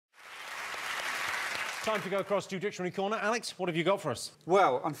Time to go across to Dictionary Corner. Alex, what have you got for us?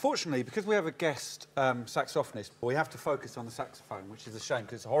 Well, unfortunately, because we have a guest saxophonist, we have to focus on the saxophone, which is a shame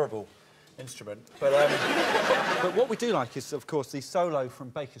because it's a horrible instrument. But, but what we do like is, of course, the solo from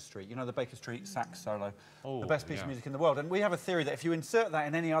Baker Street. You know, the Baker Street sax solo. Oh, the best piece of music in the world. And we have a theory that if you insert that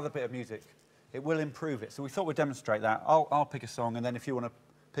in any other bit of music, it will improve it. So we thought we'd demonstrate that. I'll pick a song, and then if you want to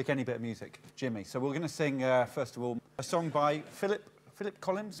pick any bit of music, Jimmy. So we're going to sing, first of all, a song by Philip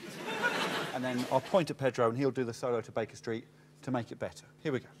Collins. And then I'll point at Pedro and he'll do the solo to Baker Street to make it better.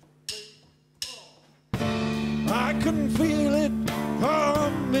 Here we go. I can feel it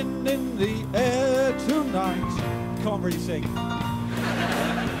coming in the air tonight. Can't really sing.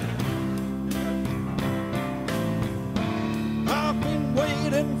 I've been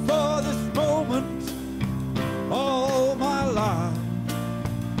waiting for this moment all my life.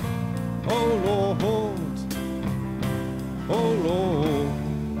 Oh Lord, oh Lord.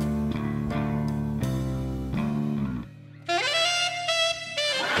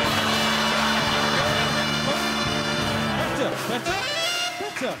 Better.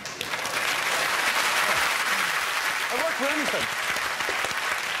 It works with anything.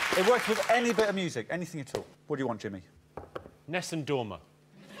 It works with any bit of music, anything at all. What do you want, Jimmy? Nessun Dorma.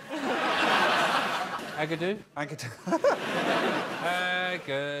 Agadoo? Agadoo.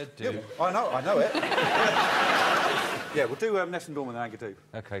 Agadoo. Yeah, I know it. Yeah, we'll do Nessun Dorma and Agadoo.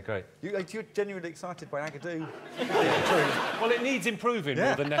 OK, great. You're genuinely excited by Agadoo? Well, it needs improving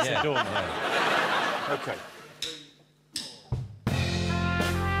more than Nessun Dorma. Yeah. OK.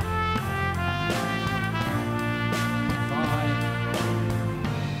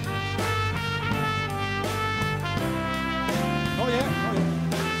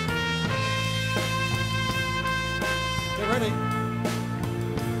 Ready?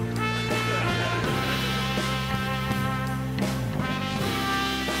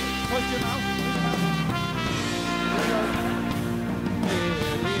 Close your mouth.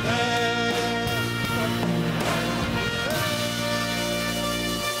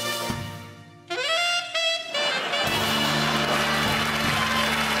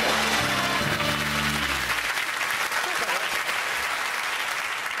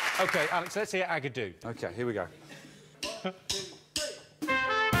 OK, Alex, let's hear Agadoo. OK, here we go.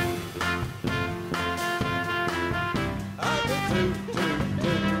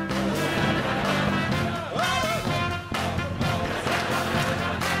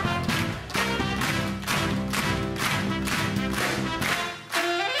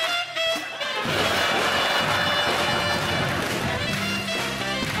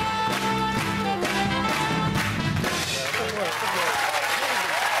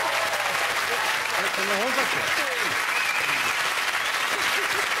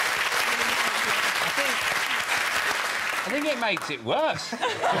 I think it makes it worse.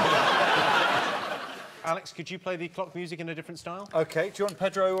 Alex, could you play the clock music in a different style? OK, do you want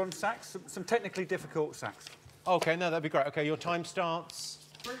Pedro on sax? Some technically difficult sax. OK, no, that'd be great. OK, your time starts.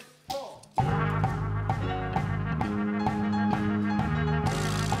 3, 4.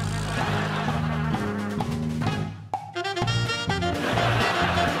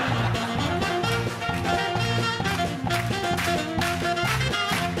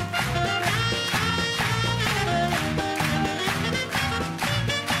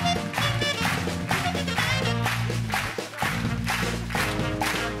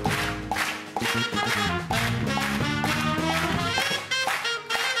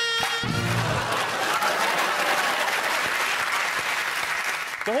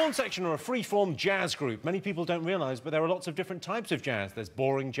 The Horn Section are a free-form jazz group. Many people don't realise, but there are lots of different types of jazz. There's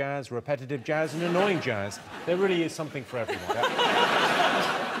boring jazz, repetitive jazz and annoying jazz. There really is something for everyone.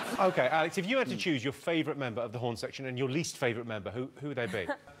 OK, Alex, if you had to choose your favourite member of the Horn Section and your least favourite member, who would they be?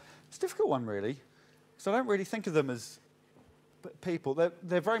 It's a difficult one, really. So I don't really think of them as people.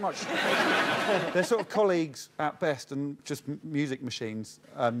 They're very much... they're sort of colleagues at best and just music machines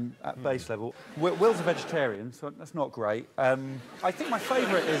at base level. Will's a vegetarian, so that's not great. I think my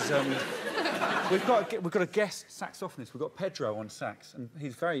favourite is... we've got a guest saxophonist. We've got Pedro on sax, and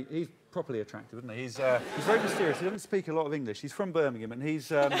he's properly attractive, isn't he? He's very mysterious. He doesn't speak a lot of English. He's from Birmingham, and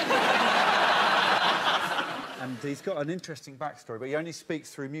he's... and he's got an interesting backstory, but he only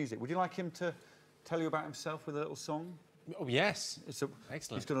speaks through music. Would you like him to tell you about himself with a little song? Oh, yes. He's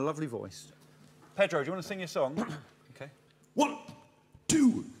Excellent. got a lovely voice. Pedro, do you want to sing your song? OK. 1,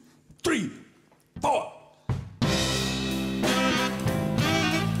 2, 3, 4.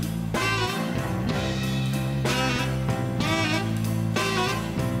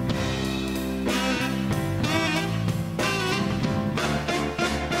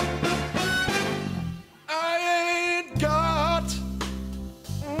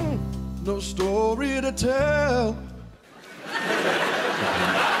 no story to tell.